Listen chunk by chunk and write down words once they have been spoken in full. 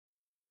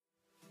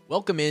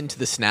Welcome into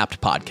the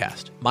Snapped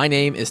podcast. My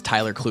name is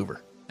Tyler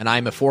Kluver, and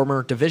I'm a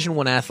former Division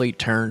I athlete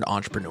turned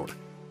entrepreneur.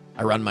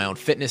 I run my own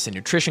fitness and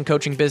nutrition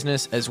coaching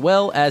business, as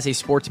well as a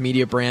sports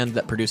media brand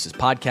that produces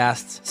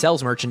podcasts,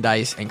 sells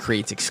merchandise, and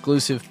creates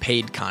exclusive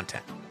paid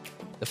content.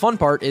 The fun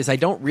part is I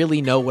don't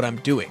really know what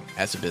I'm doing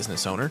as a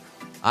business owner.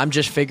 I'm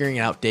just figuring it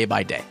out day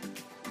by day.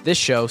 This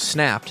show,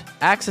 Snapped,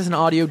 acts as an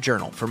audio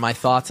journal for my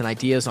thoughts and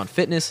ideas on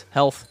fitness,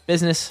 health,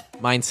 business,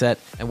 mindset,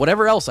 and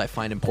whatever else I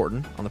find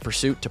important on the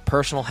pursuit to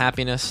personal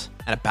happiness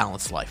and a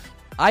balanced life.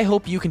 I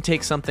hope you can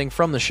take something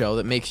from the show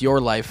that makes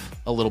your life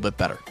a little bit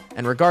better.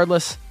 And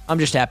regardless, I'm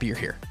just happy you're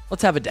here.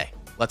 Let's have a day.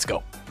 Let's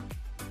go.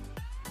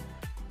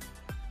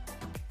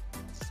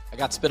 I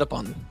got spit up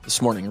on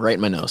this morning, right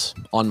in my nose,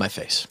 on my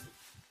face.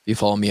 If you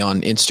follow me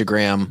on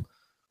Instagram,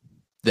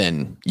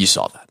 then you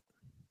saw that.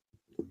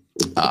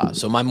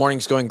 So my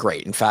morning's going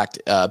great. In fact,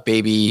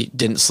 baby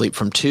didn't sleep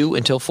from 2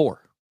 until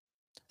 4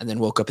 and then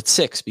woke up at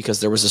 6 because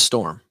there was a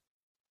storm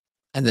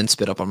and then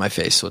spit up on my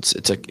face. So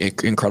it's an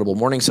incredible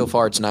morning so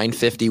far. It's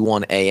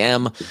 9:51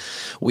 a.m.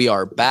 We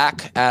are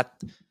back at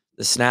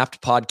the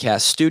Snapped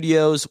Podcast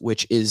Studios,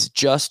 which is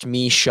just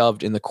me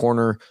shoved in the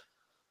corner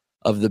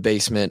of the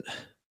basement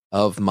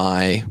of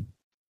my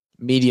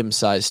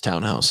medium-sized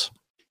townhouse.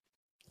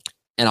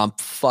 And I'm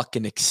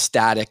fucking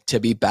ecstatic to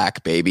be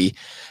back, baby.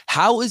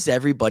 How is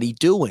everybody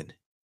doing?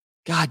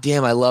 God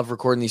damn, I love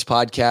recording these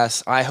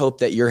podcasts. I hope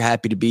that you're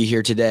happy to be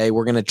here today.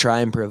 We're going to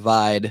try and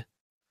provide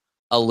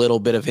a little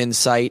bit of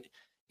insight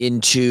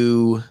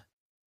into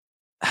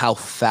how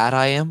fat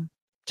I am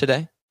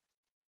today.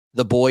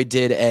 The boy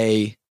did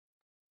a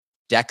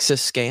DEXA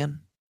scan.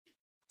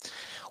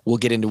 We'll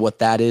get into what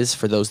that is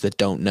for those that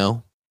don't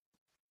know.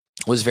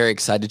 Was very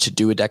excited to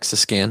do a DEXA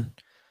scan.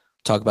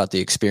 Talk about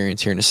the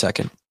experience here in a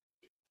second.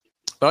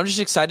 But I'm just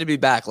excited to be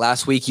back.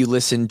 Last week, you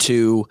listened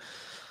to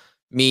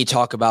me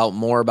talk about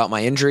more about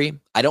my injury.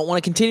 I don't want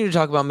to continue to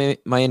talk about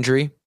my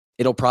injury.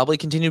 It'll probably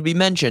continue to be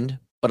mentioned,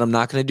 but I'm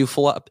not going to do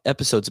full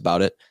episodes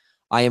about it.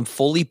 I am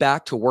fully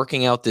back to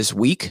working out this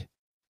week.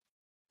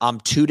 I'm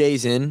 2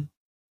 days in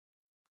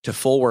to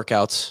full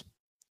workouts.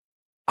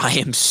 I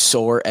am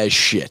sore as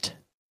shit.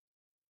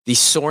 The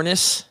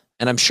soreness,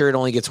 and I'm sure it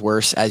only gets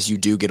worse as you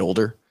do get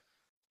older,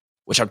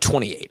 which I'm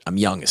 28. I'm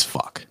young as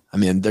fuck. I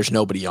mean, there's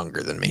nobody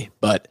younger than me,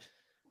 but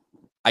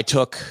I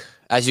took,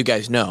 as you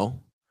guys know,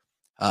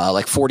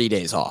 like 40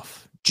 days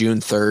off,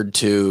 June 3rd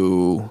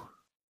to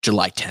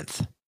July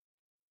 10th,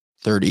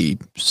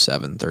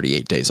 37,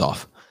 38 days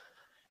off.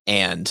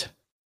 And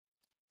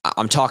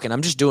I'm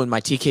just doing my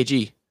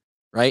TKG,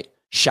 right?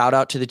 Shout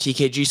out to the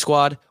TKG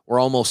squad. We're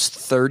almost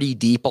 30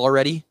 deep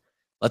already.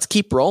 Let's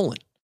keep rolling.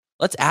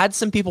 Let's add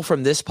some people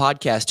from this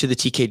podcast to the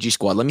TKG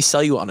squad. Let me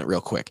sell you on it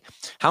real quick.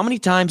 How many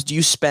times do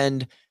you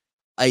spend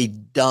a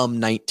dumb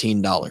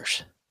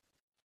 $19?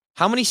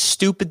 How many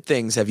stupid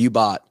things have you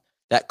bought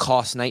that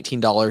cost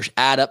 $19,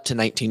 add up to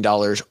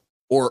 $19,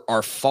 or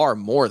are far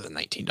more than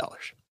 $19?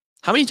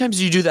 How many times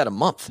do you do that a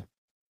month?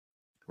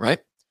 Right?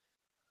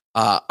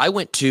 I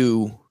went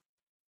to,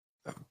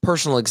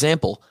 personal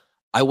example,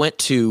 I went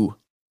to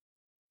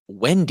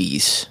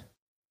Wendy's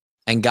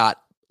and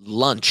got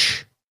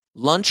lunch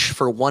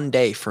for one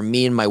day for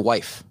me and my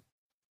wife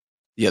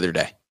the other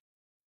day.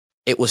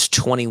 It was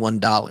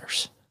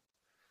 $21.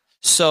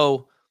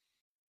 So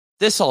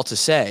this all to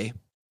say,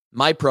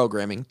 my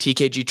programming,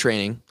 TKG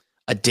training,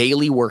 a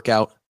daily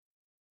workout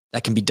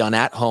that can be done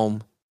at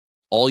home.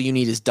 All you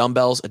need is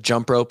dumbbells, a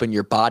jump rope, and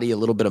your body, a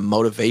little bit of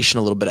motivation,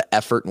 a little bit of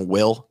effort and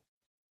will.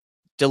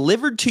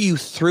 Delivered to you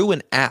through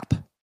an app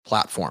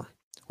platform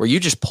where you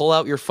just pull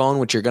out your phone,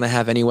 which you're going to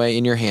have anyway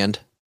in your hand.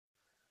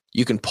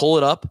 You can pull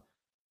it up,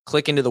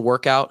 click into the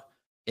workout.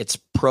 It's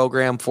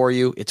programmed for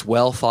you. It's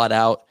well thought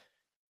out.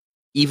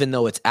 Even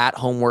though it's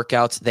at-home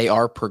workouts, they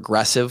are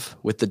progressive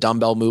with the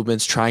dumbbell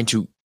movements, trying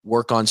to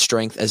work on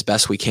strength as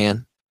best we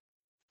can,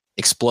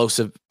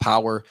 explosive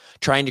power,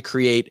 trying to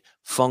create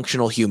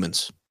functional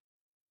humans,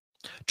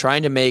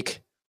 trying to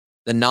make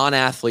the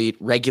non-athlete,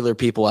 regular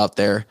people out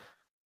there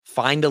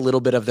find a little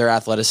bit of their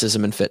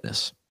athleticism and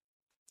fitness.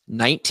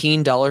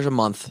 $19 a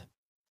month.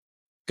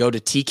 Go to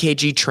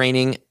TKG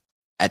Training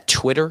at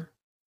Twitter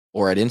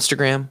or at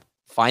Instagram.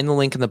 Find the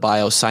link in the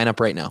bio. Sign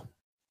up right now.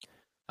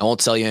 I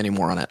won't sell you any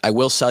more on it. I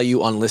will sell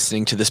you on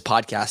listening to this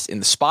podcast in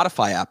the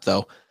Spotify app,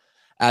 though,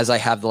 as I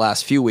have the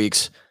last few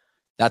weeks.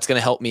 That's going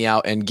to help me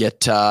out and get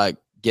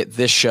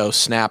this show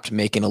Snapped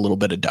making a little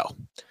bit of dough.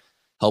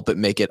 Help it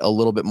make it a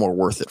little bit more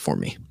worth it for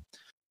me.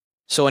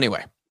 So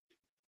anyway,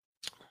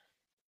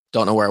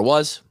 don't know where I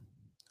was.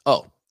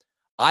 Oh,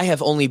 I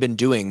have only been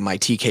doing my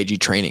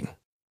TKG training.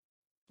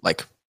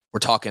 Like,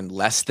 we're talking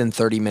less than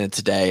 30 minutes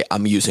a day.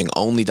 I'm using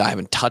I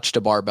haven't touched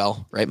a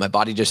barbell, right? My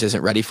body just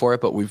isn't ready for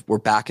it, but we're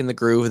back in the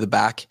groove. The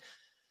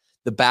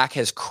back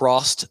has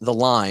crossed the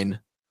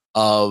line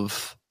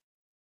of,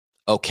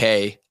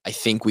 okay, I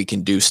think we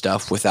can do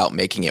stuff without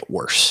making it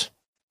worse.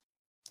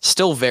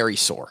 Still very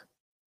sore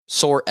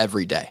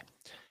every day.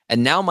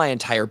 And now my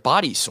entire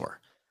body's sore.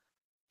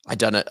 I've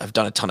done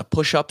a ton of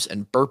push-ups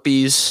and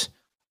burpees,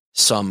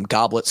 some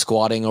goblet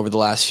squatting over the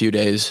last few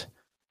days.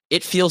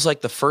 it feels like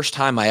the first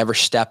time I ever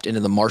stepped into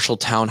the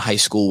Marshalltown High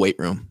School weight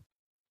room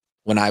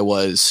when I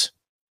was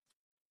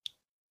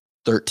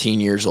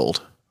 13 years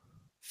old.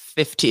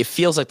 15. It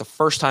feels like the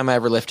first time I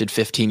ever lifted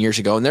 15 years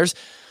ago. And there's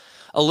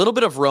a little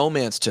bit of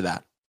romance to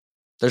that.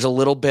 There's a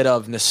little bit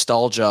of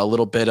nostalgia, a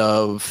little bit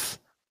of,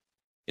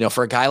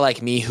 for a guy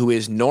like me who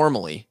is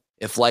normally,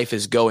 if life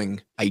is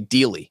going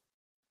ideally,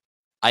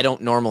 I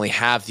don't normally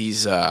have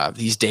these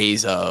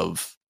days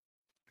of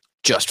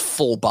just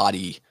full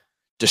body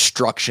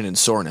destruction and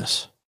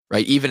soreness,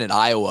 right? Even in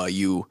Iowa,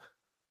 your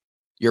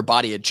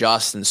body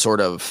adjusts and sort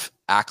of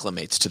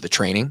acclimates to the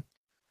training.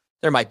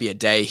 There might be a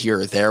day here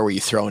or there where you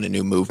throw in a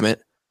new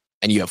movement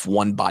and you have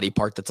one body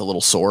part that's a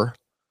little sore.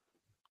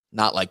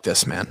 Not like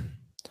this, man.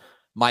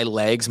 My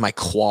legs, my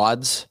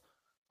quads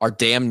are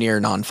damn near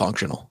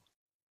non-functional.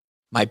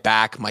 My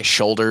back, my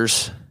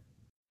shoulders,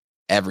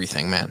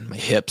 everything, man. My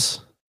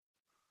hips.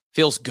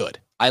 Feels good.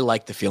 I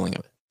like the feeling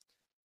of it.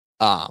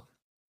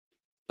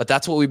 But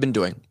that's what we've been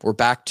doing. We're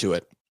back to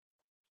it.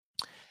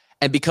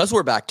 And because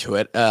we're back to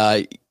it,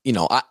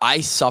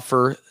 I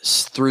suffer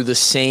through the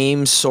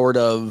same sort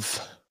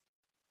of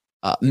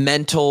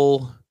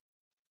mental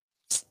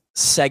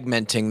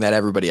segmenting that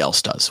everybody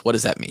else does. What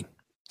does that mean?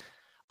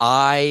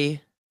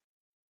 I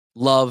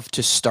love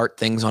to start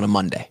things on a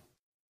Monday.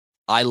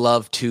 I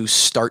love to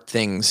start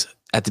things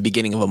at the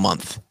beginning of a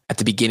month, at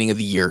the beginning of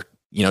the year,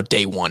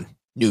 day one,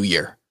 new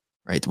year,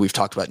 right? We've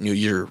talked about New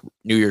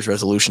Year's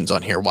resolutions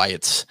on here, why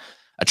it's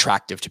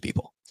attractive to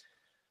people.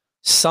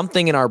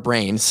 Something in our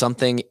brain,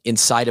 something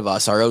inside of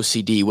us, our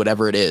OCD,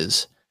 whatever it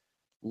is,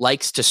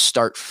 likes to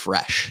start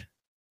fresh.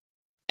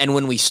 And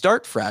when we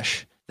start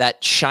fresh,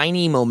 that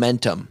shiny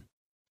momentum,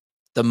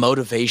 the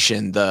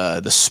motivation,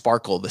 the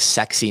sparkle, the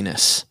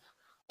sexiness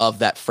of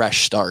that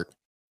fresh start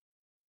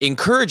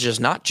encourages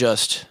not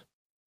just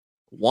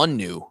one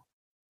new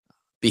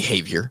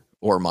behavior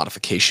or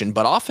modification,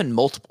 but often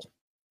multiple.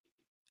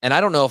 And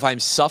I don't know if I'm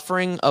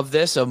suffering of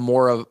this, or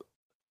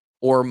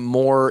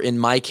more in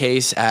my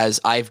case, as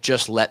I've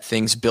just let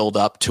things build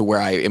up to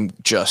where I am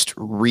just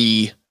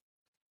rejoining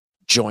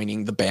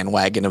the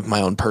bandwagon of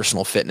my own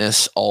personal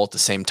fitness all at the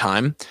same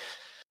time.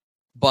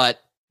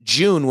 But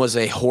June was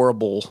a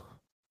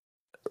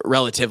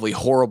relatively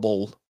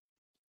horrible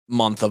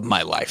month of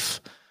my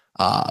life.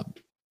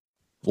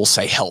 We'll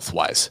say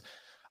health-wise.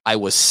 I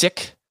was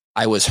sick,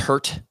 I was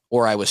hurt,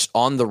 or I was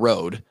on the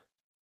road.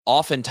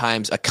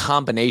 Oftentimes a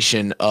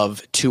combination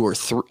of two or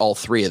all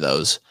three of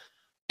those.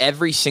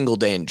 Every single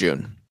day in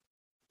June.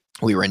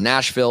 We were in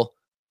Nashville.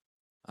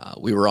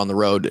 We were on the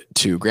road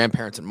to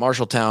grandparents in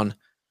Marshalltown.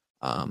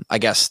 I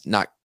guess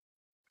not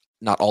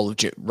all of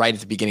June. Right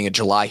at the beginning of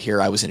July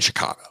here, I was in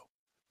Chicago.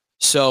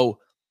 So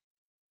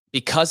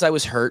because I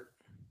was hurt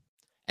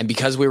and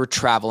because we were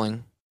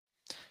traveling,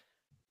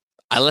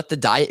 I let the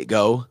diet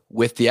go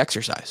with the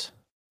exercise.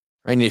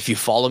 Right? And if you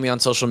follow me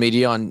on social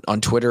media,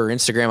 on Twitter or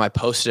Instagram, I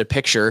posted a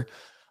picture.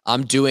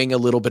 I'm doing a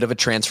little bit of a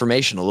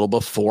transformation, a little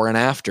before and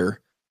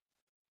after,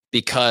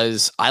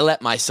 because I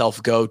let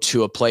myself go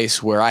to a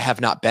place where I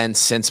have not been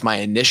since my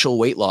initial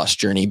weight loss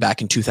journey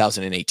back in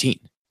 2018.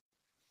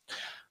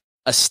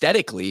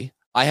 Aesthetically,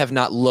 I have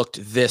not looked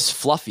this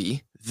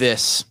fluffy,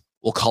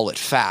 we'll call it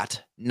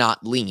fat,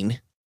 not lean,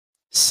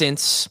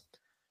 since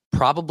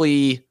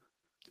probably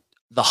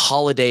the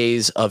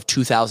holidays of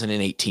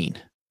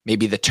 2018,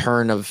 maybe the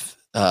turn of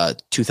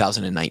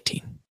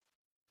 2019.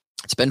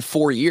 It's been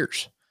 4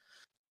 years.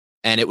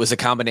 And it was a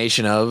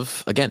combination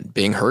of, again,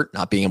 being hurt,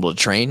 not being able to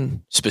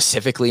train,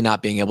 specifically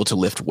not being able to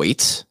lift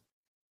weights,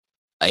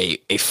 a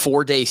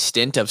 4-day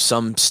stint of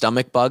some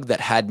stomach bug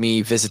that had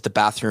me visit the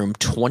bathroom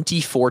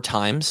 24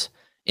 times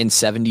in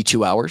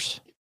 72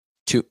 hours.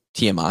 To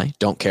TMI,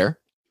 don't care.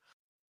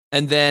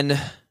 And then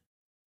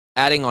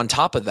adding on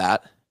top of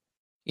that,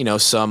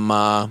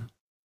 some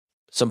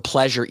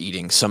pleasure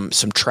eating, some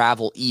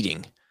travel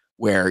eating,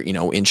 where,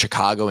 in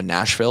Chicago and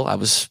Nashville, I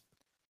was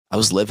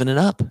living it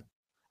up.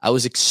 I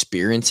was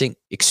experiencing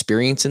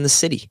the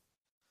city.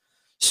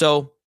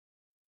 So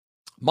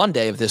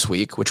Monday of this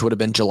week, which would have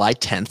been July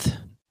 10th,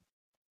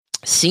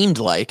 seemed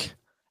like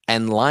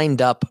and lined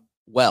up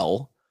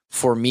well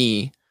for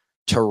me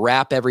to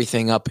wrap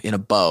everything up in a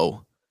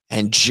bow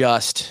and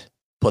just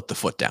put the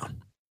foot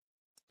down.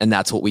 And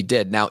that's what we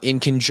did. Now, in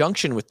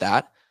conjunction with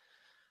that,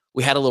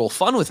 we had a little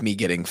fun with me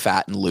getting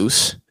fat and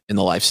loose in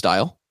the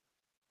lifestyle.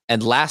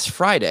 And last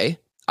Friday,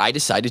 I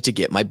decided to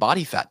get my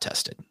body fat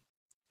tested.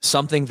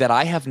 Something that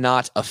I have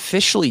not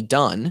officially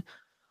done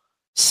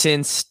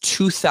since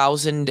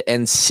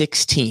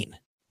 2016.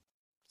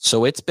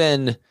 So it's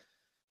been,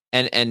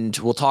 and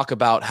we'll talk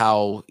about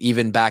how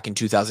even back in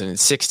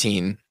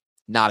 2016,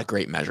 not a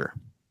great measure.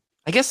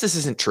 I guess this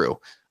isn't true.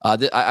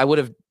 I would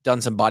have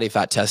done some body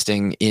fat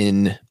testing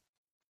in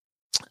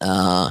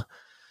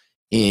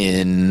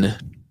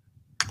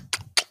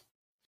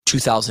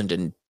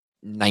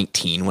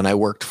 2019 when I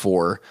worked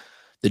for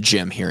the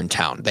gym here in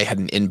town. They had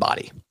an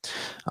InBody.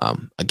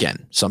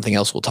 Again, something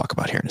else we'll talk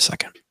about here in a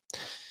second.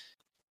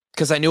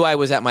 Because I knew I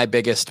was at my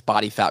biggest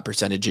body fat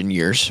percentage in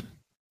years.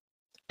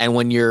 And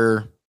when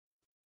you're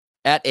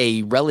at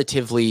a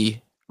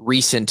relatively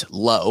recent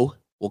low,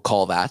 we'll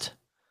call that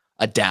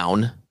a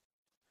down,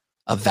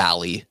 a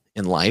valley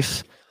in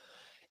life,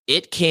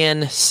 it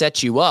can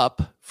set you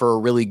up for a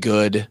really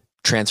good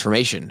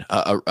transformation,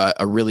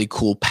 a really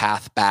cool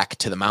path back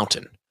to the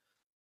mountain,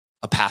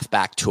 a path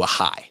back to a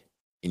high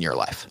in your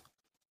life.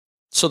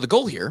 So the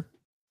goal here,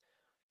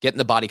 getting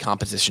the body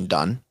composition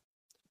done.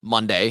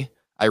 Monday,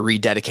 I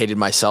rededicated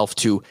myself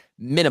to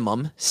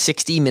minimum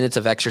 60 minutes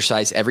of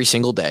exercise every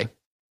single day,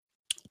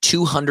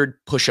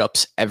 200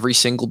 push-ups every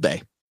single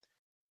day,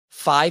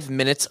 5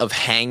 minutes of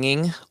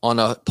hanging on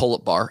a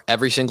pull-up bar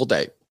every single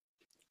day,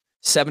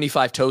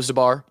 75 toes to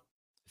bar,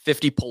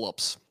 50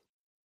 pull-ups.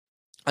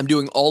 I'm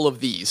doing all of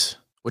these,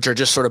 which are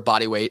just sort of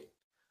body weight.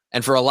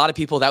 And for a lot of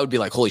people, that would be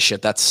like, holy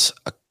shit, that's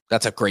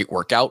a great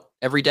workout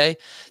every day.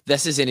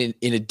 This is in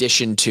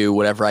addition to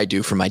whatever I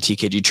do for my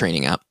TKG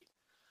training app.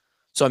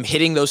 So I'm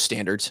hitting those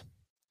standards.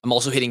 I'm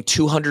also hitting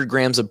 200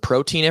 grams of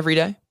protein every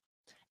day.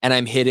 And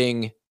I'm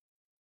hitting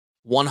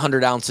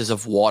 100 ounces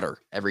of water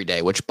every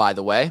day, which, by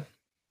the way,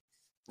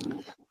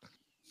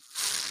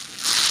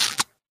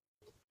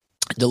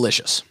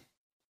 delicious.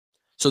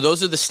 So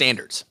those are the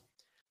standards.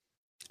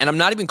 And I'm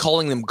not even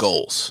calling them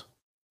goals,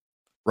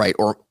 right?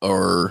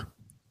 Or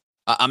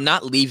I'm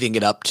not leaving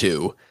it up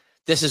to,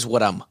 this is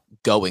what I'm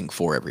going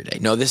for every day.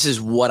 No, this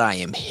is what I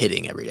am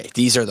hitting every day.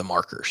 These are the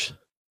markers.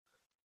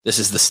 This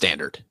is the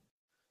standard.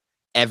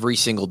 Every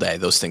single day,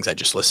 those things I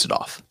just listed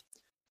off.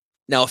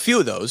 Now, a few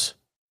of those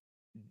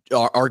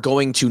are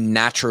going to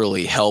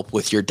naturally help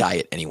with your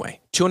diet anyway.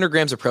 200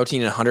 grams of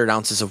protein and 100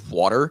 ounces of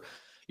water.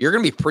 You're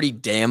going to be pretty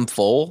damn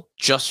full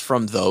just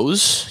from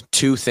those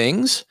two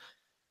things.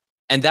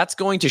 And that's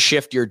going to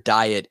shift your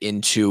diet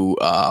into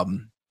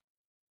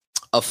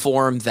a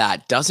form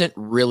that doesn't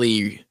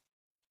really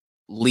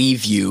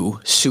leave you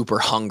super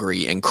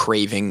hungry and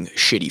craving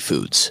shitty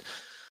foods.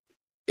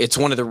 It's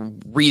one of the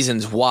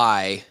reasons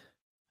why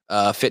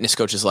fitness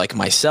coaches like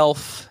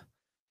myself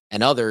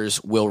and others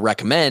will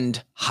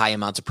recommend high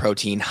amounts of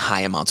protein,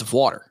 high amounts of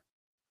water.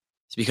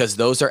 It's because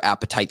those are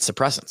appetite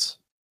suppressants,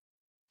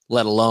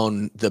 let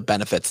alone the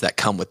benefits that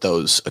come with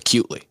those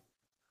acutely.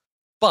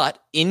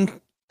 But in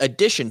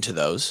addition to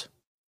those,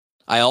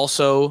 I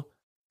also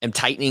am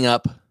tightening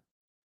up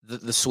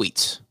the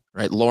sweets,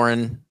 right?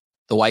 Lauren,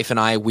 the wife, and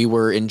I, we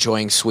were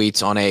enjoying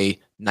sweets on a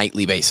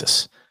nightly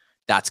basis.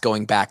 That's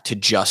going back to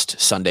just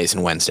Sundays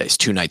and Wednesdays,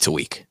 2 nights a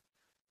week.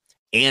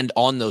 And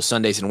on those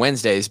Sundays and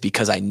Wednesdays,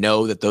 because I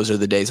know that those are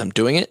the days I'm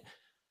doing it,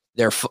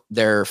 they're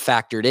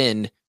factored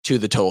in to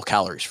the total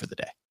calories for the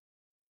day,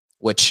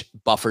 which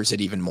buffers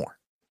it even more.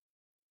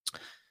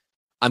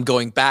 I'm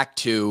going back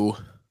to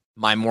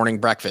my morning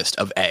breakfast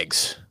of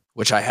eggs,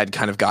 which I had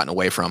kind of gotten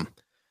away from,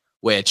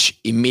 which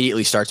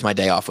immediately starts my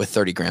day off with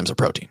 30 grams of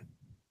protein,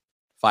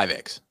 5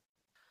 eggs.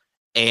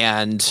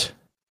 And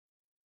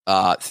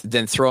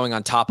then throwing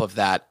on top of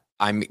that,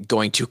 I'm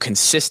going to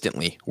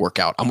consistently work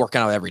out. I'm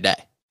working out every day.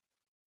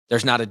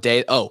 There's not a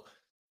day. Oh,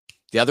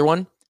 the other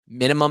one,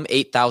 minimum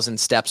 8,000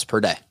 steps per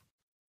day.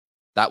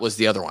 That was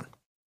the other one,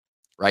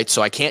 right?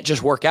 So I can't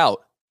just work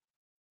out,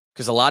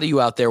 because a lot of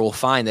you out there will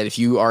find that if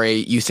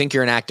you think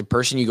you're an active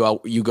person,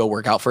 you go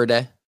work out for a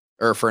day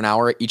or for an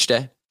hour each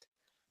day,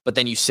 but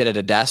then you sit at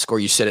a desk or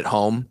you sit at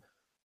home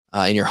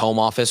in your home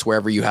office,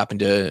 wherever you happen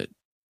to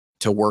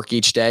work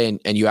each day,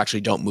 and you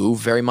actually don't move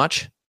very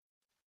much.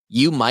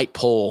 You might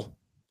pull,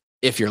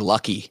 if you're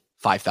lucky,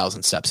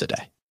 5,000 steps a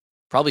day,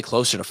 probably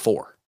closer to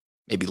 4,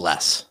 maybe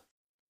less.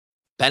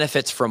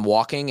 Benefits from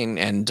walking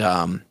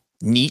and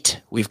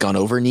NEAT. We've gone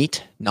over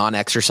NEAT,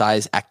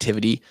 non-exercise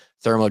activity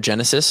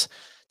thermogenesis,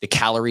 the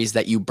calories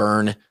that you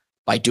burn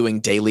by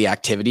doing daily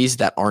activities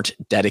that aren't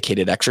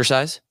dedicated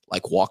exercise,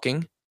 like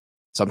walking.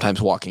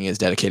 Sometimes walking is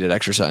dedicated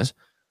exercise.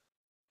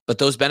 But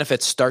those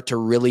benefits start to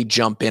really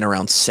jump in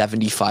around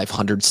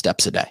 7,500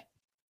 steps a day.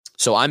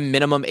 So I'm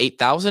minimum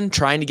 8,000,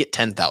 trying to get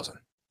 10,000.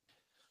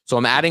 So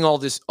I'm adding all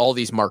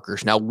these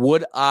markers. Now,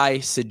 would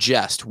I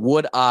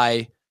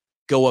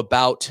go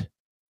about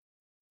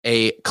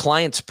a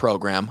client's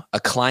program, a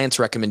client's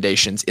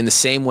recommendations in the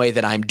same way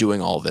that I'm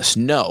doing all this?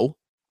 No,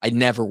 I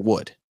never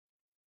would.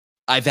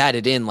 I've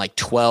added in like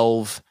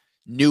 12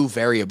 new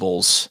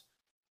variables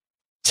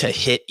to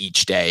hit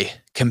each day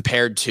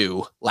compared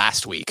to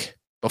last week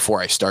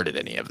before I started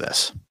any of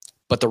this.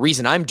 But the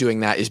reason I'm doing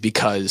that is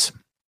because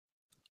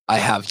I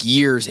have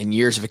years and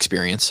years of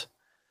experience.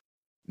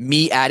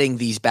 Me adding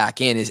these back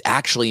in is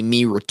actually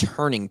me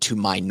returning to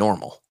my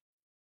normal.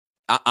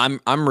 I'm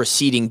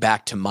receding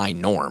back to my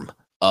norm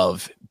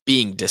of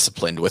being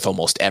disciplined with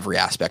almost every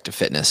aspect of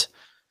fitness.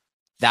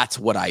 That's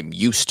what I'm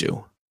used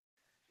to.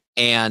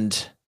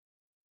 And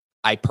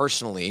I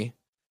personally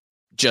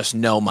just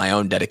know my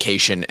own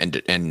dedication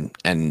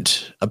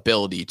and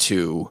ability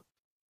to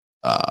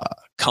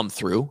come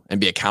through and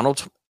be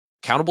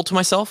accountable to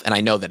myself. And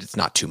I know that it's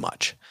not too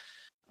much.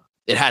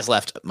 It has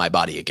left my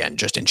body again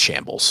just in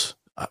shambles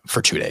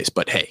for 2 days,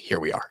 but hey, here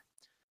we are.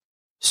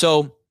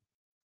 So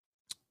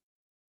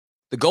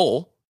the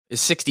goal is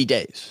 60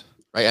 days,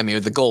 right? I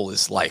mean, the goal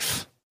is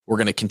life. we're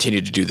going to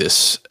continue to do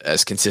this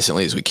as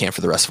consistently as we can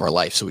for the rest of our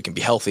life so we can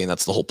be healthy. And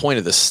that's the whole point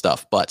of this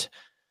stuff. But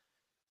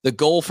the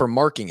goal for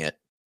marking it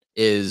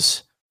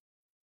is,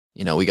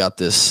 we got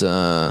this,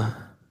 let's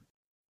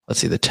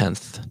see, the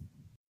 10th.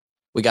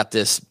 We got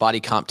this body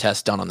comp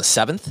test done on the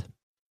 7th.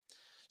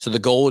 So the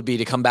goal would be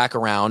to come back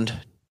around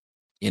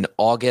in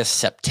August,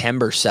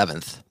 September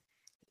 7th,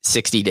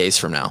 60 days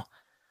from now.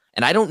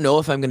 And I don't know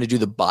if I'm going to do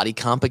the body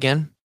comp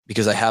again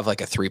because I have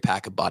like a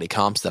 3-pack of body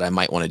comps that I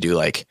might want to do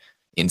like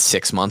in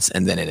 6 months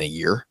and then in a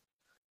year.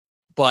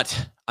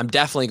 But I'm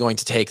definitely going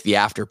to take the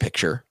after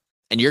picture,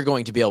 and you're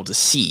going to be able to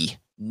see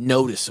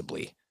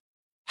noticeably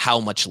how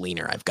much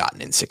leaner I've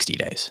gotten in 60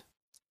 days.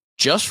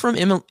 Just from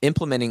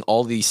implementing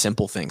all these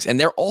simple things. And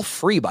they're all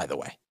free, by the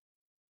way.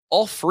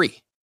 All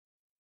free.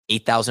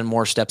 8,000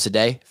 more steps a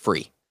day,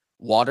 free.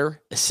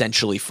 Water,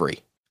 essentially free.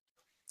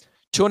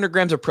 200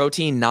 grams of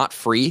protein, not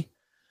free.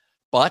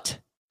 But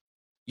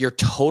your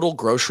total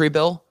grocery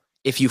bill,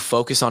 if you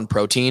focus on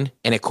protein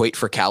and equate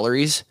for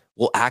calories,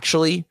 will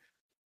actually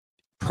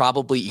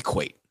probably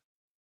equate.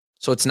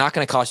 So it's not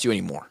going to cost you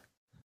any more.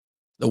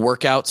 The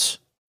workouts,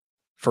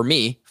 for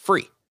me,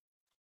 free.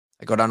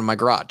 I go down to my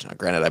garage. Now,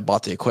 granted, I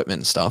bought the equipment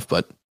and stuff,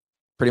 but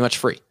pretty much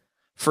free.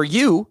 For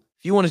you,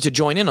 if you wanted to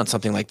join in on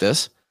something like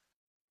this,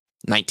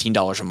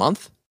 $19 a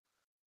month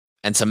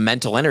and some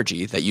mental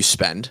energy that you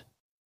spend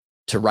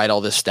to write all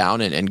this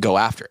down and go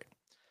after it.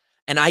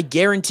 And I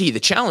guarantee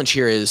the challenge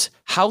here is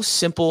how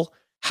simple,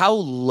 how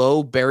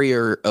low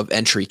barrier of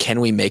entry can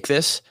we make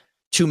this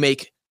to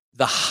make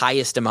the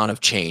highest amount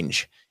of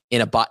change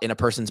in a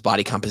person's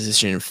body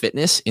composition and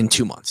fitness in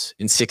 2 months,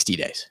 in 60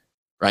 days,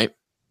 right?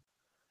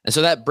 And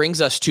so that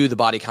brings us to the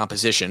body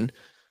composition.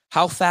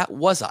 How fat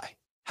was I?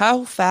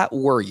 How fat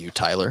were you,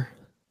 Tyler?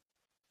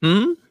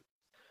 For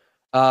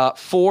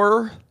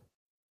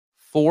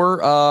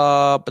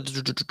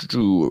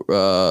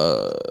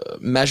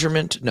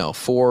measurement, no,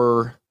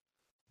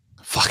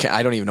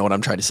 I don't even know what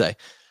I'm trying to say.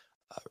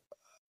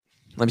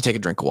 Let me take a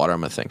drink of water. I'm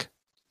going to think.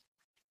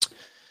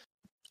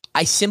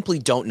 I simply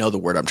don't know the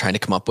word I'm trying to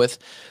come up with.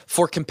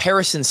 For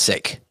comparison's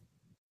sake,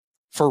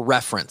 for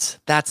reference,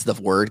 that's the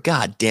word.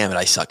 God damn it,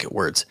 I suck at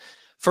words.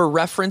 For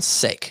reference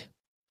sake,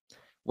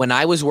 when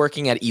I was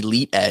working at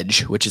Elite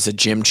Edge, which is a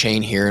gym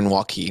chain here in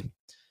Waukee,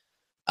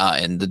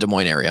 in the Des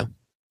Moines area,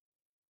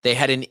 they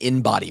had an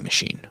InBody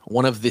machine.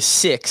 One of the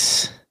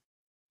 6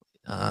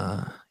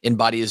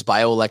 InBody is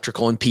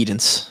bioelectrical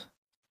impedance.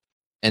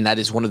 And that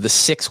is one of the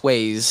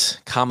 6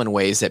 common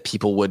ways that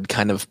people would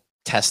kind of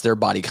test their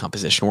body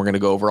composition. We're going to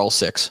go over all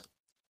 6.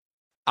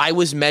 I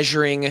was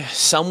measuring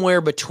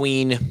somewhere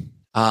between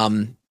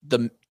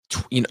the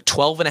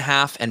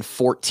 12.5% and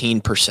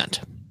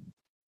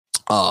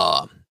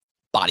 14%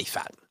 body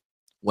fat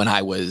when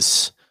I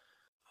was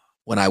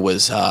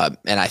and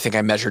I think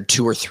I measured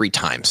 2 or 3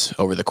 times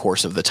over the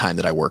course of the time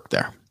that I worked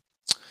there.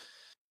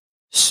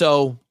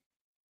 So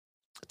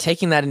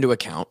taking that into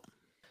account,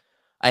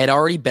 I had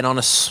already been on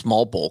a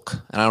small bulk,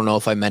 and I don't know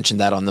if I mentioned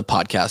that on the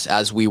podcast.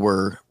 As we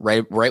were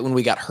right when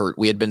we got hurt,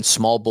 we had been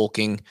small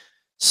bulking,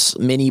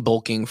 mini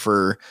bulking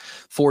for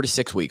 4 to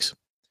 6 weeks.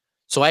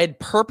 So I had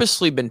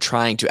purposely been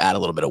trying to add a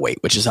little bit of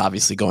weight, which is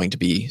obviously going to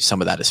be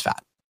some of that is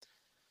fat.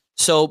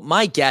 So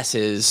my guess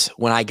is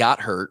when I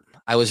got hurt,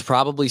 I was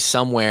probably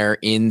somewhere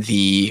in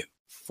the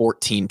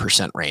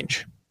 14%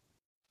 range,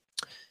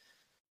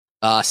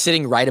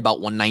 sitting right about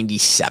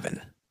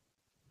 197.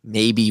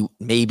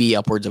 Maybe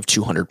upwards of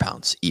 200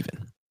 pounds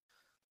even.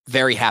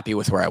 Very happy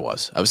with where I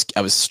was. I was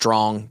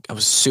strong. I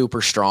was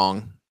super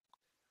strong.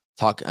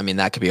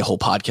 That could be a whole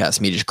podcast,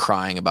 me just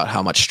crying about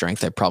how much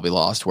strength I probably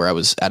lost where I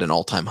was at an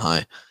all-time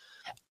high.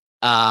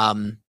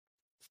 About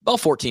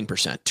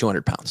 14%,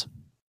 200 pounds.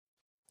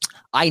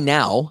 I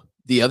now,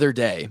 the other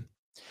day,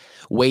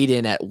 weighed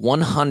in at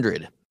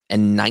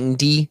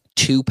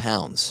 192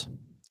 pounds,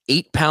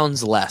 8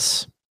 pounds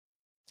less,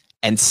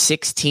 and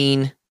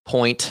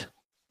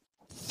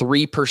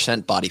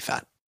 16.3% body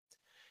fat.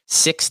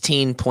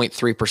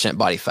 16.3%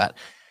 body fat.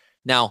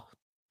 Now,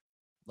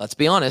 let's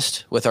be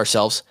honest with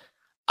ourselves.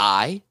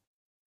 I,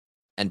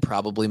 and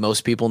probably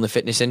most people in the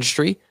fitness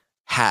industry,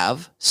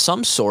 have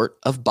some sort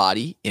of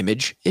body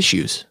image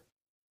issues,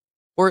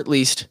 or at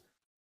least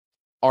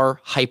are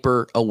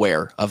hyper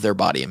aware of their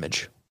body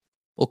image.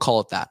 We'll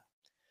call it that.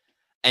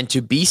 And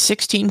to be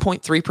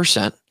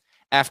 16.3%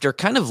 after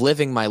kind of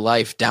living my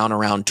life down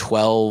around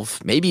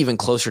 12, maybe even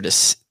closer to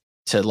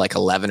like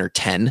 11 or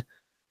 10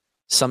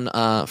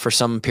 for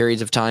some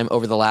periods of time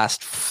over the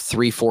last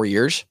 3-4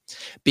 years,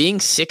 being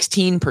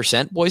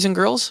 16%, boys and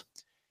girls,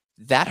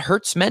 that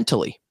hurts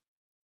mentally.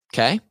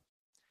 Okay.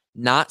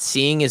 Not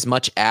seeing as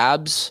much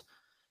abs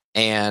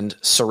and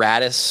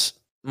serratus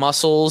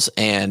muscles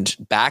and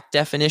back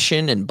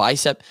definition and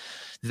bicep,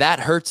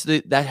 that hurts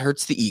the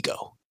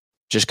ego.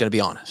 Just going to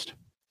be honest.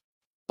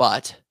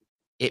 But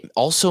it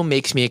also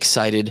makes me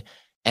excited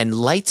and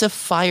lights a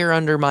fire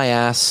under my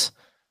ass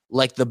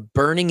like the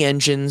burning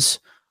engines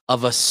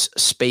of a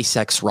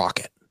SpaceX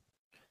rocket.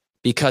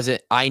 Because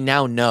I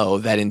now know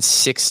that in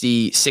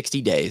 60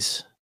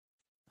 days,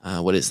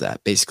 what is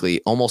that? Basically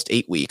almost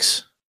 8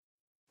 weeks,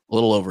 a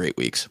little over 8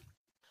 weeks,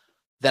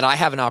 that I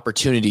have an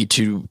opportunity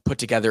to put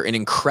together an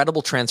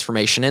incredible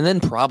transformation and then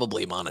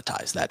probably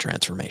monetize that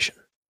transformation.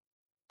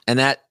 And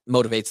that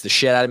motivates the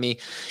shit out of me.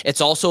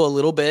 It's also a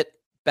little bit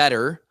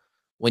better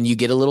when you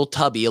get a little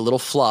tubby, a little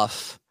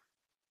fluff,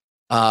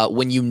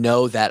 when you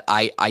know that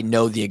I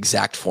know the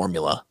exact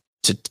formula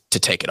to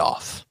take it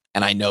off.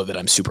 And I know that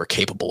I'm super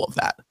capable of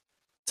that.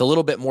 It's a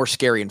little bit more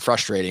scary and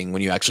frustrating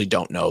when you actually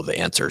don't know the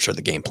answers or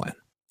the game plan.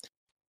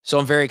 So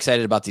I'm very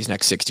excited about these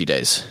next 60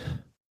 days.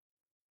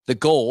 The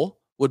goal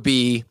would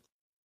be,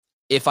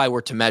 if I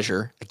were to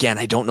measure, again,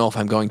 I don't know if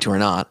I'm going to or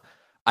not,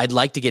 I'd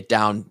like to get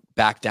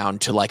back down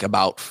to like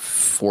about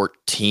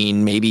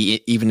 14,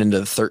 maybe even into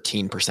the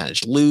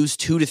 13%. Lose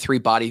 2 to 3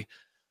 body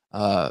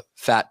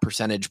fat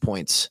percentage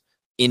points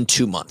in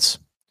 2 months.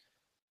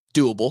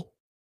 Doable.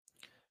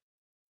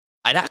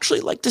 I'd actually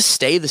like to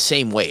stay the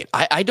same weight.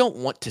 I don't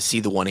want to see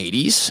the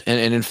 180s.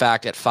 And in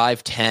fact, at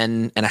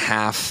 5'10 and a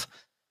half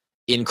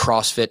in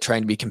CrossFit,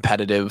 trying to be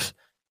competitive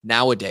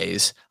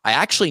nowadays, I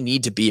actually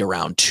need to be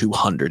around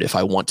 200 if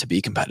I want to be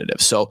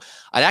competitive. So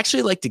I'd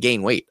actually like to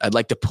gain weight. I'd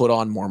like to put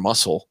on more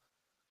muscle.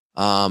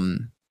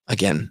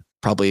 Again,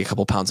 probably a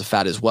couple pounds of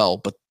fat as well,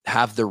 but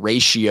have the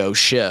ratio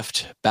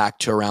shift back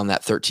to around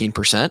that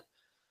 13%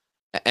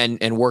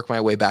 and work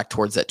my way back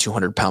towards that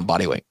 200-pound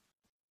body weight.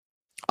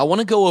 I want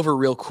to go over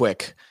real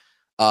quick,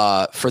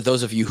 for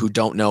those of you who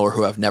don't know or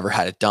who have never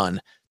had it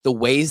done, the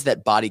ways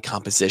that body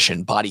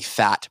composition, body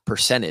fat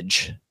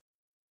percentage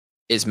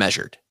is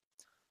measured.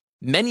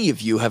 Many of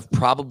you have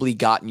probably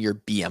gotten your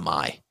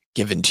BMI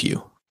given to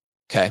you,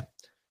 okay?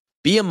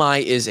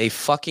 BMI is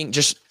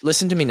just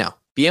listen to me now.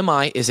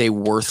 BMI is a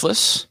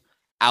worthless,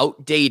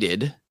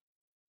 outdated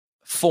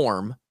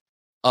form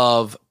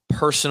of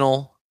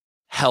personal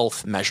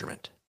health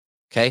measurement,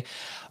 okay?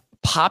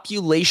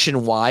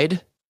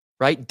 Population-wide,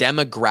 right?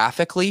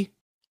 Demographically,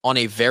 on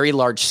a very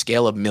large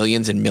scale of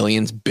millions and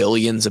millions,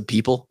 billions of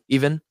people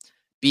even,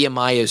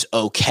 BMI is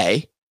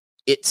okay.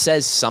 It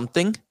says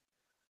something.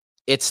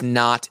 It's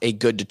not a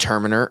good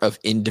determiner of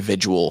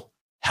individual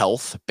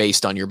health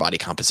based on your body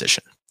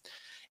composition,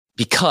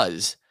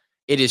 because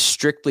it is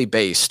strictly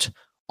based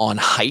on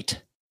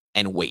height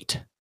and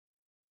weight.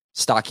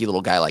 Stocky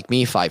little guy like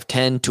me,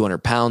 5'10",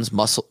 200 pounds,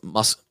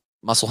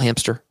 muscle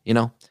hamster,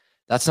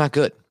 that's not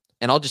good.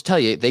 And I'll just tell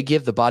you, they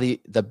give the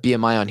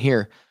BMI on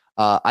here.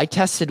 I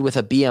tested with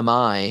a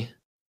BMI.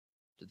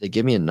 Did they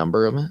give me a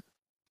number of it?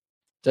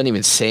 Doesn't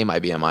even say my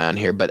BMI on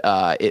here, but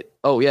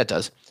it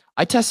does.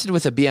 I tested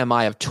with a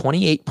BMI of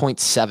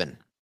 28.7.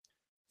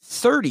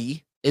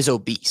 30 is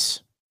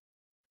obese.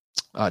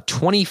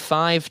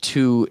 25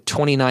 to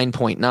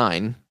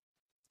 29.9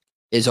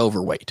 is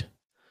overweight.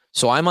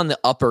 So I'm on the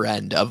upper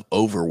end of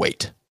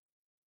overweight.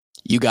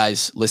 You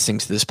guys listening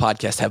to this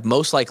podcast have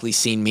most likely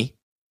seen me.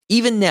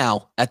 Even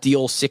now, at the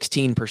old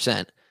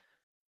 16%,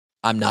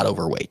 I'm not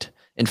overweight.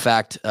 In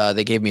fact,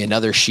 they gave me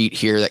another sheet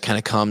here that kind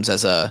of comes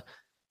as a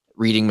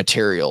reading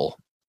material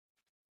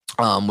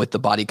with the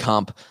body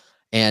comp.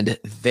 And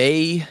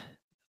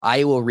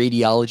Iowa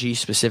Radiology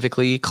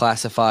specifically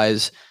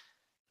classifies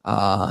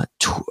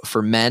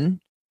for men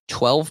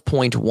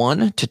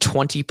 12.1 to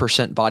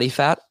 20% body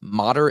fat,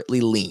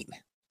 moderately lean.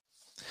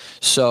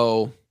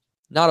 So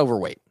not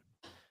overweight.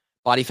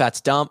 Body fat's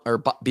dumb, or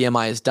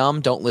BMI is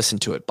dumb. Don't listen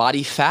to it.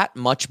 Body fat,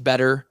 much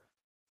better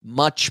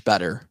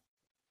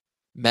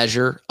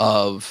measure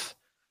of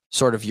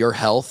sort of your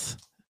health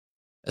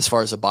as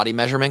far as a body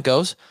measurement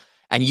goes.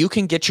 And you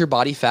can get your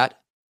body fat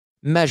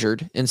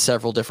measured in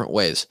several different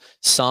ways.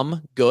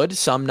 Some good,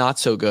 some not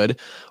so good.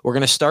 We're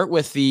going to start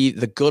with the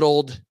good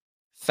old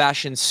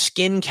fashioned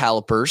skin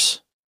calipers,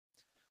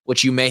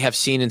 which you may have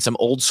seen in some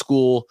old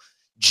school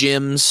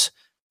gyms.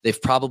 They've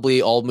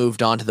probably all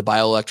moved on to the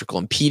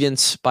bioelectrical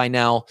impedance by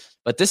now,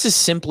 but this is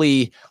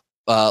simply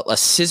a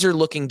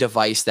scissor-looking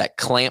device that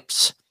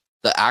clamps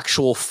the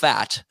actual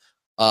fat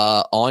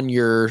on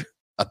your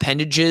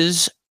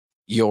appendages,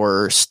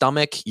 your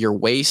stomach, your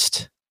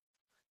waist,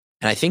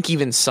 and I think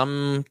even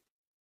some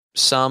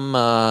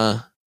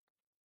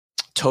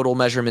total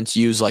measurements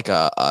use like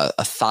a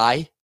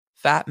thigh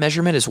fat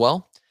measurement as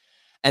well.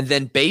 And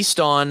then based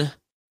on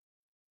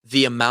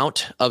the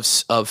amount of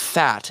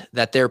fat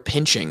that they're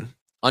pinching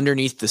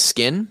underneath the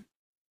skin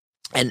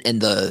and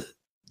the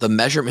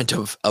measurement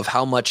of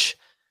how much,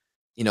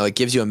 it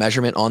gives you a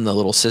measurement on the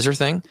little scissor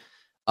thing.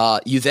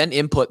 You then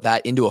input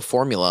that into a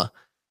formula,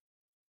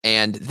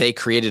 and they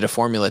created a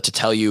formula to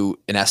tell you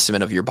an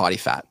estimate of your body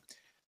fat.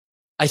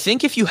 I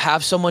think if you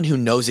have someone who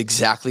knows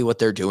exactly what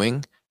they're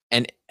doing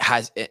and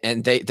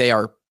they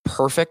are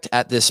perfect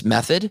at this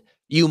method,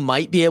 you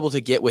might be able to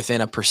get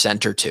within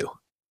 1% or 2%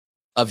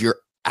 of your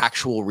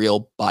actual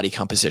real body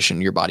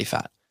composition, your body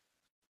fat.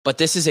 But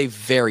this is a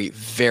very,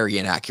 very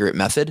inaccurate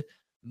method,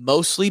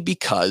 mostly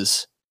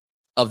because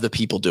of the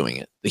people doing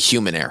it, the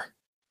human error.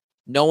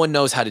 No one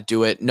knows how to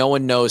do it. No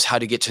one knows how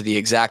to get to the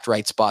exact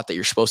right spot that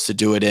you're supposed to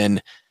do it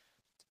in.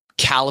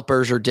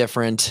 Calipers are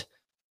different.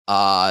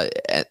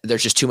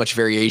 There's just too much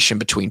variation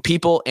between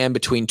people and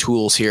between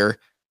tools here.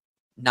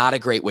 Not a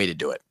great way to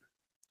do it.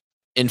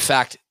 In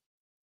fact,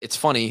 it's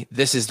funny.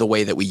 This is the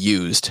way that we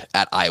used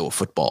at Iowa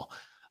football.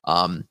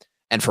 And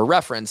for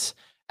reference,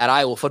 at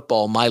Iowa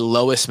football, my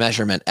lowest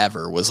measurement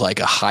ever was like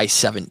a high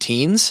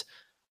 17s.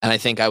 And I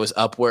think I was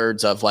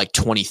upwards of like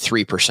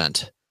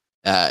 23%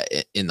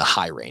 in the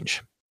high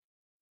range,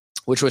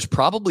 which was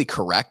probably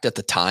correct at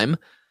the time.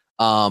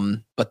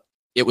 But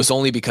it was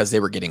only because they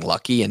were getting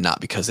lucky and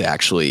not because they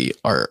actually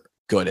are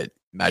good at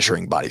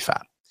measuring body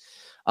fat.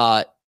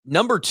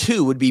 Number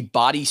 2 would be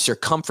body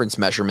circumference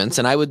measurements.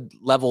 And I would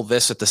level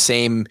this at the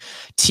same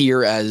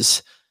tier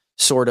as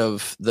sort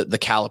of the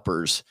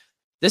calipers.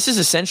 This is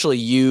essentially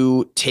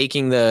you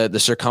taking the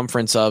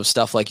circumference of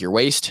stuff like your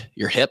waist,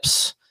 your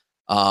hips,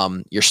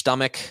 your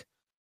stomach,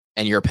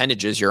 and your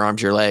appendages, your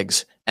arms, your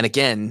legs. And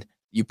again,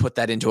 you put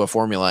that into a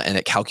formula and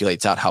it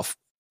calculates out how,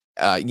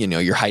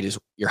 your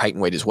height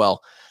and weight as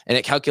well. And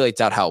it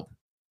calculates out how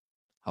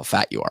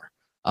fat you are,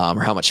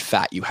 or how much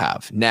fat you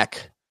have.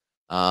 Neck.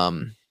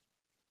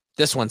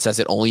 This one says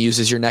it only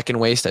uses your neck and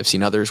waist. I've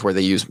seen others where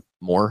they use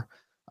more.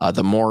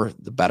 The more,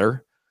 the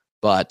better.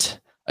 But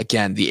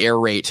again, the error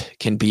rate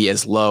can be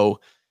as low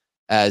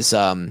as,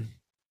 or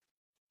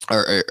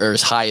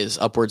as high as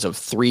upwards of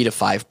 3 to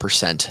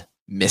 5%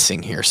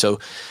 missing here. So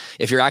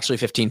if you're actually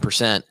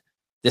 15%,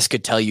 this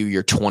could tell you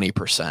you're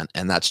 20%,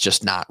 and that's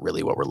just not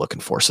really what we're looking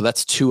for. So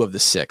that's 2 of the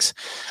 6.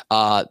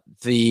 Let's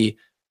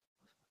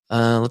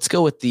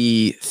go with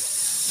the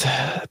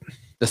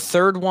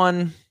third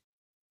one.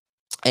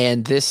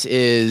 And this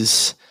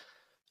is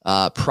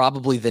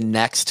probably the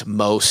next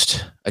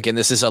most, again,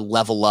 this is a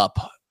level up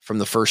from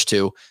the first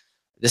 2.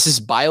 This is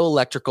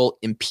bioelectrical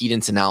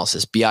impedance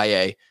analysis,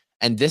 BIA.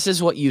 And this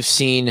is what you've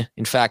seen.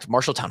 In fact,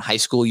 Marshalltown High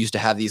School used to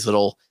have these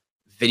little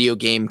video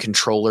game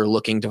controller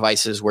looking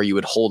devices where you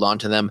would hold on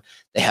to them.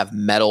 They have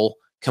metal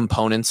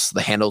components.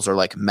 The handles are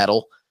like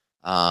metal,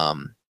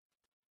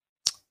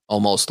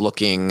 almost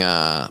looking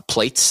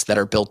plates that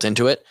are built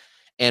into it.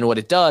 And what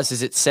it does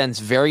is it sends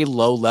very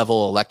low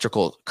level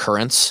electrical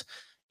currents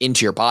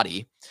into your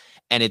body.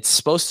 And it's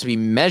supposed to be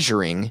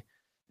measuring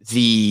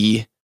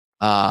the,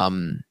 I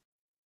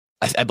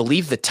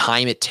believe the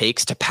time it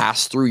takes to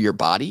pass through your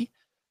body.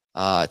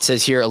 It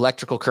says here,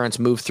 electrical currents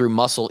move through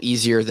muscle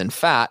easier than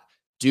fat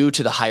due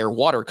to the higher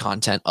water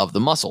content of the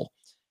muscle.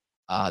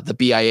 The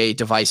BIA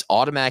device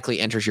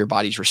automatically enters your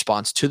body's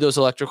response to those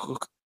electrical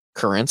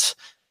currents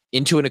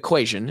into an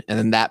equation, and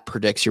then that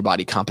predicts your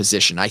body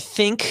composition. I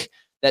think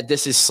that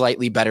this is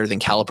slightly better than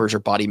calipers or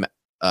body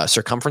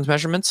circumference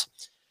measurements.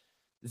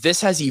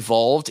 This has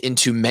evolved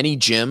into many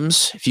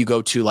gyms. If you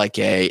go to like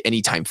a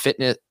Anytime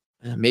Fitness,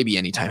 maybe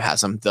Anytime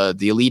has them.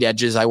 The Elite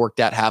Edges I worked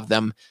at have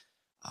them.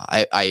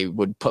 I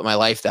would put my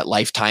life that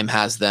Lifetime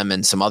has them,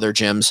 and some other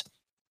gyms.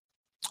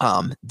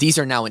 These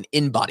are now an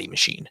in-body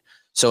machine.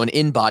 So an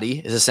in-body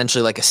is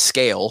essentially like a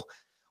scale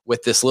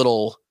with this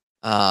little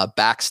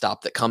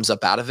backstop that comes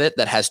up out of it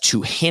that has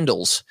 2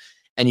 handles,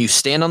 and you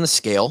stand on the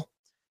scale,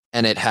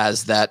 and it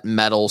has that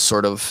metal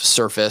sort of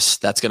surface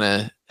that's going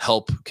to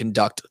help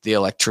conduct the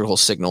electrical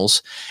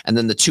signals. And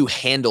then the 2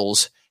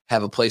 handles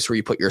have a place where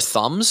you put your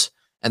thumbs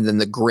and then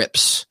the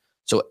grips.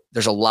 So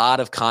there's a lot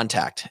of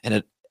contact,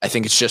 and I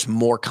think it's just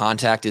more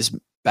contact is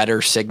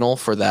better signal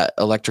for that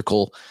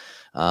electrical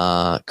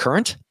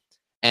current.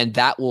 And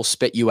that will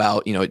spit you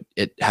out.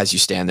 It has you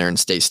stand there and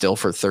stay still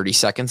for 30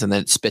 seconds, and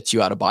then it spits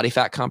you out a body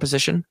fat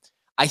composition.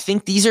 I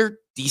think these are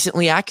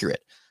decently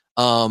accurate.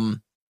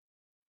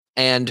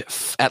 And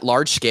at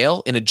large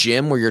scale in a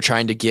gym where you're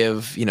trying to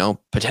give,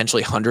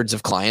 potentially hundreds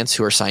of clients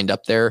who are signed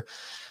up there,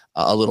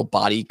 a little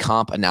body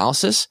comp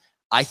analysis,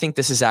 I think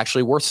this is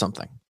actually worth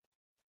something.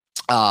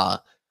 And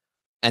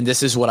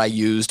this is what I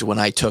used when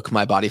I took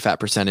my body fat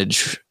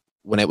percentage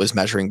when it was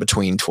measuring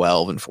between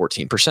 12 and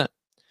 14%.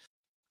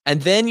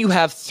 And then you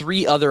have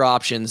 3 other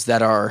options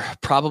that are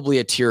probably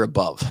a tier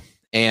above.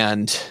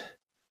 And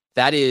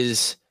that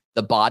is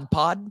the BOD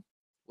pod,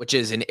 which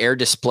is an air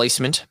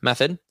displacement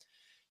method.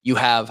 You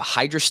have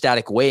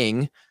hydrostatic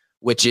weighing,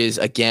 which is,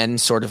 again,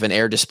 sort of an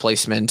air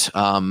displacement.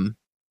 We'll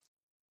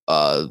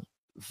go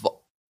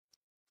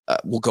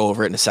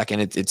over it in a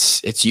second.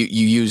 It's you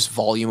use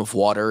volume of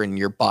water and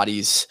your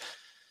body's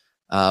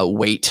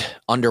weight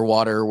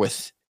underwater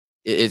with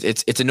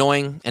it's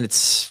annoying and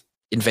it's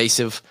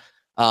invasive.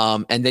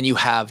 And then you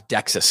have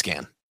DEXA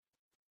scan.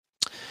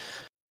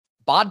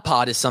 BOD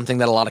pod is something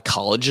that a lot of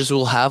colleges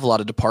will have. A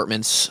lot of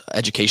departments,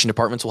 education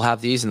departments will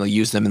have these, and they'll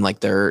use them in like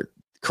their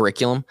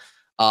curriculum.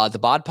 The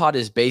BOD pod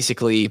is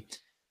basically,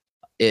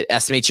 it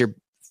estimates your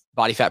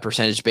body fat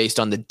percentage based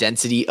on the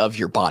density of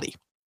your body.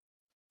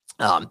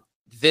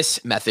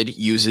 This method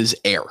uses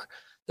air.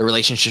 The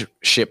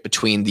relationship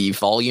between the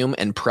volume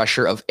and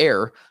pressure of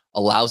air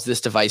allows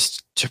this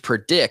device to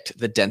predict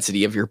the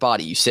density of your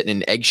body. You sit in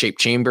an egg-shaped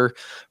chamber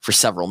for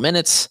several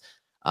minutes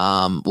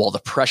while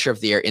the pressure of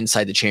the air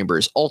inside the chamber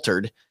is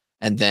altered.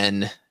 And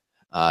then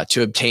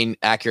to obtain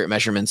accurate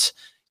measurements,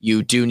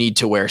 you do need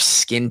to wear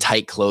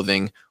skin-tight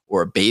clothing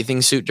or a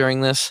bathing suit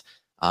during this.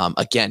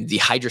 Again, the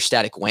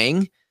hydrostatic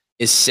weighing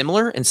is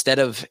similar. Instead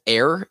of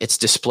air, it's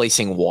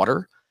displacing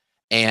water,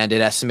 and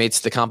it estimates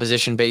the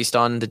composition based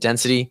on the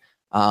density.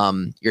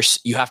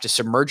 You have to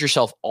submerge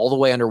yourself all the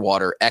way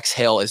underwater,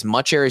 exhale as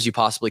much air as you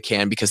possibly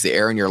can because the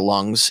air in your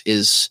lungs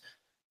is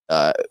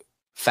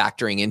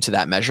factoring into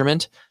that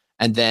measurement.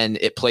 And then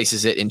it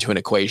places it into an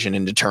equation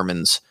and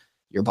determines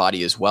your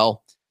body as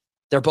well.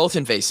 They're both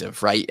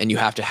invasive, right? And you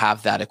have to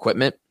have that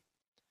equipment.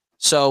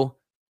 So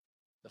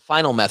the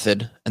final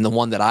method, and the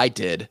one that I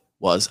did,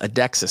 was a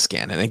DEXA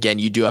scan. And again,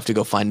 you do have to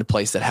go find a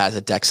place that has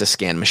a DEXA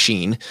scan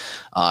machine.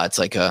 It's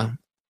like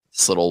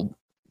this little,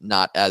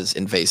 not as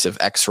invasive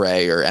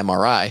X-ray or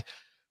MRI.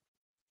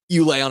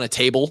 You lay on a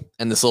table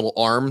and this little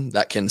arm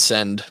that can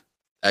send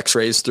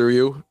X-rays through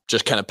you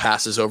just kind of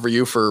passes over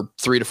you for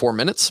 3 to 4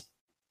 minutes.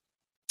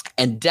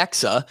 And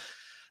DEXA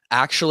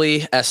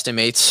actually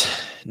estimates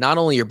not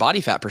only your body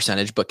fat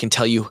percentage, but can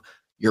tell you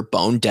your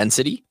bone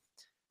density,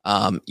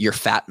 your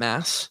fat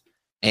mass,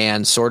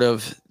 and sort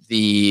of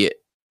the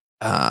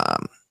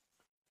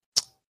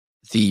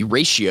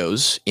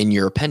ratios in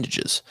your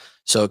appendages.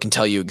 So it can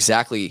tell you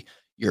exactly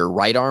your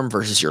right arm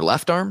versus your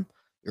left arm,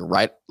 your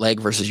right leg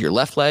versus your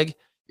left leg,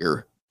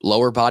 your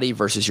lower body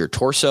versus your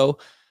torso,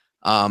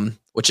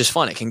 which is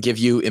fun. It can give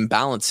you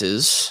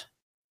imbalances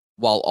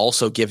while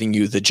also giving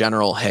you the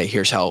general, hey,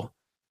 here's how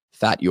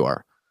fat you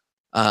are.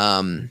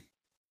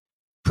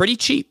 Pretty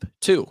cheap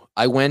too.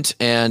 I went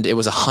and it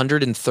was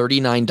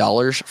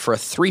 $139 for a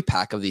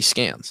 3-pack of these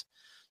scans.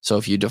 So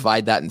if you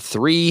divide that in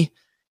 3,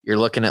 you're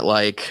looking at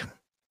like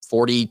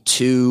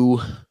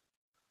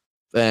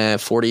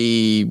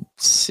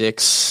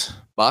 46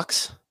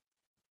 bucks.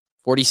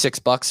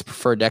 $46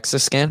 for a DEXA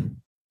scan.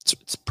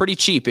 It's pretty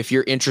cheap if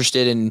you're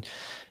interested in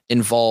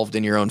involved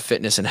in your own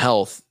fitness and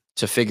health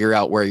to figure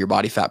out where your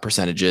body fat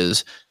percentage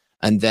is.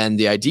 And then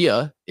the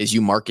idea is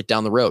you mark it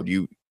down the road.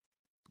 You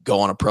go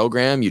on a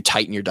program, you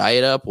tighten your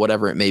diet up,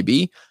 whatever it may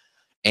be.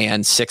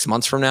 And 6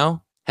 months from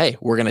now, hey,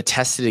 we're going to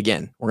test it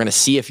again. We're going to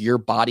see if your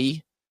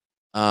body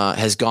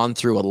has gone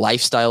through a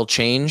lifestyle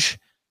change,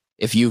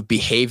 if you've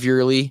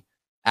behaviorally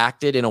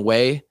acted in a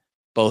way,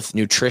 both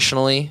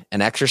nutritionally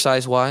and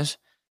exercise-wise,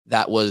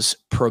 that was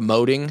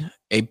promoting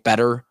a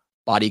better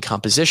body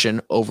composition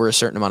over a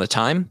certain amount of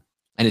time.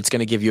 And it's going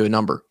to give you a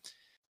number.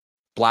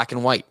 Black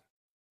and white.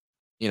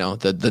 You know,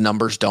 the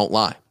numbers don't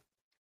lie.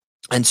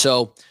 And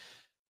so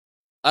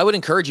I would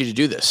encourage you to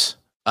do this.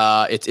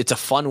 It's a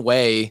fun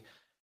way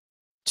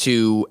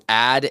to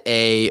add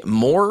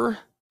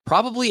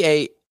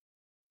probably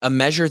a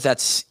measure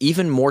that's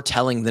even more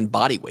telling than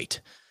body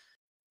weight.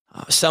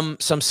 Some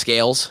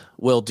scales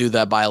will do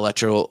that by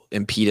electrical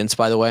impedance,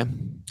 by the way.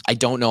 I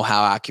don't know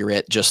how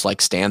accurate just like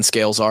stand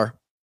scales are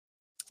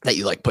that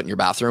you like put in your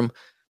bathroom.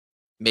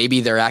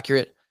 Maybe they're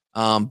accurate,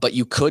 but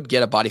you could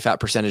get a body fat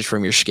percentage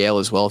from your scale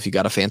as well if you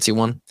got a fancy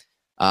one.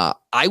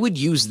 I would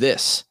use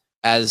this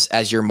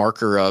as your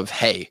marker of,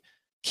 hey,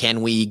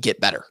 can we get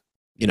better?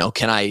 You know,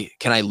 can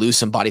I lose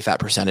some body fat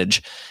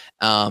percentage?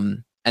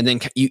 And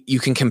then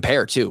you can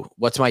compare too.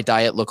 What's my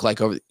diet look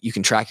like you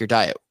can track your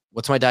diet.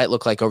 What's my diet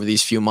look like over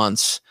these few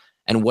months?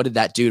 And what did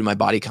that do to my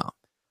body comp?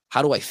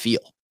 How do I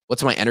feel?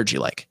 What's my energy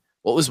like?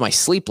 What was my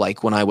sleep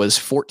like when I was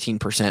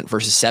 14%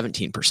 versus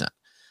 17%?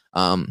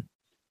 A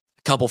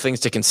couple things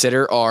to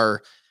consider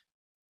are,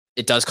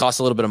 it does cost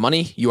a little bit of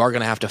money. You are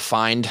going to have to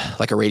find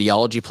like a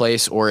radiology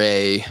place or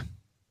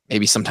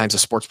maybe sometimes a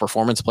sports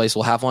performance place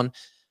will have one.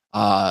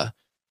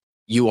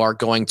 You are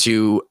going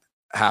to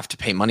have to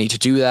pay money to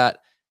do that.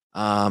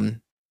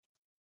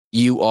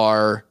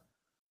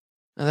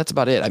 That's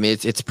about it. I mean,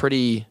 it's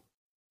pretty,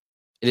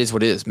 it is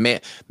what it is.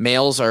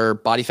 Males, our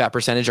body fat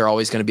percentage are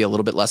always going to be a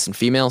little bit less than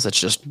females. That's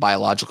just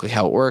biologically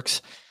how it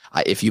works.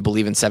 If you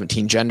believe in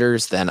 17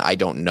 genders, then I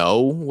don't know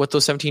what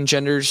those 17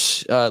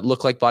 genders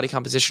look like body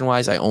composition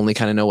wise. I only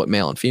kind of know what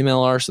male and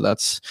female are. So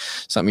that's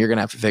something you're going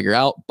to have to figure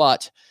out.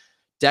 But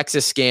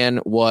DEXA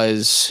scan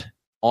was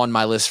on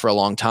my list for a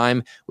long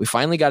time. We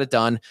finally got it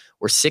done.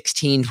 We're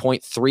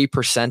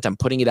 16.3%. I'm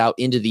putting it out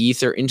into the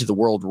ether, into the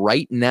world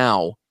right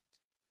now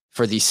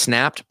for the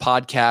Snapped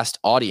podcast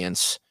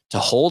audience to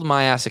hold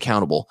my ass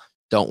accountable.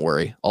 Don't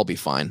worry, I'll be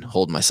fine.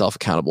 Hold myself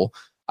accountable.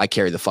 I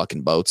carry the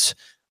fucking boats.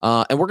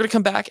 And we're going to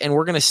come back and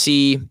we're going to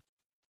see,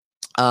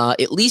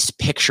 at least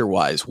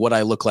picture-wise, what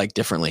I look like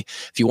differently.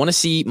 If you want to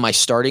see my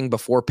starting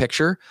before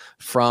picture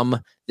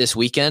from this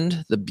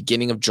weekend, the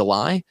beginning of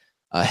July,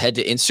 head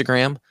to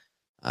Instagram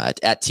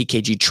at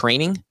TKG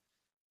Training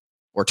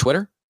or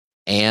Twitter,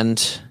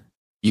 and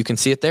you can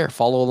see it there.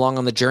 Follow along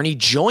on the journey.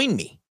 Join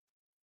me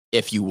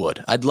if you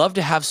would. I'd love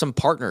to have some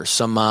partners,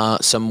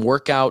 some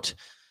workout,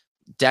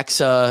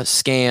 DEXA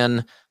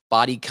scan,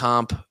 body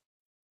comp,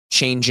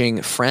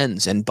 changing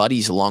friends and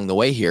buddies along the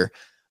way here,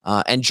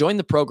 and join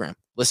the program.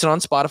 Listen on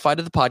Spotify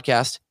to the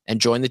podcast and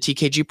join the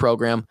TKG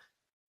program.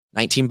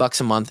 $19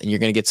 a month, and you're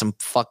going to get some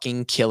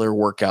fucking killer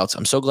workouts.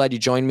 I'm so glad you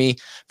joined me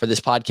for this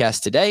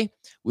podcast today.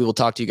 We will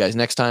talk to you guys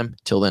next time.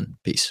 Till then,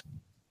 peace.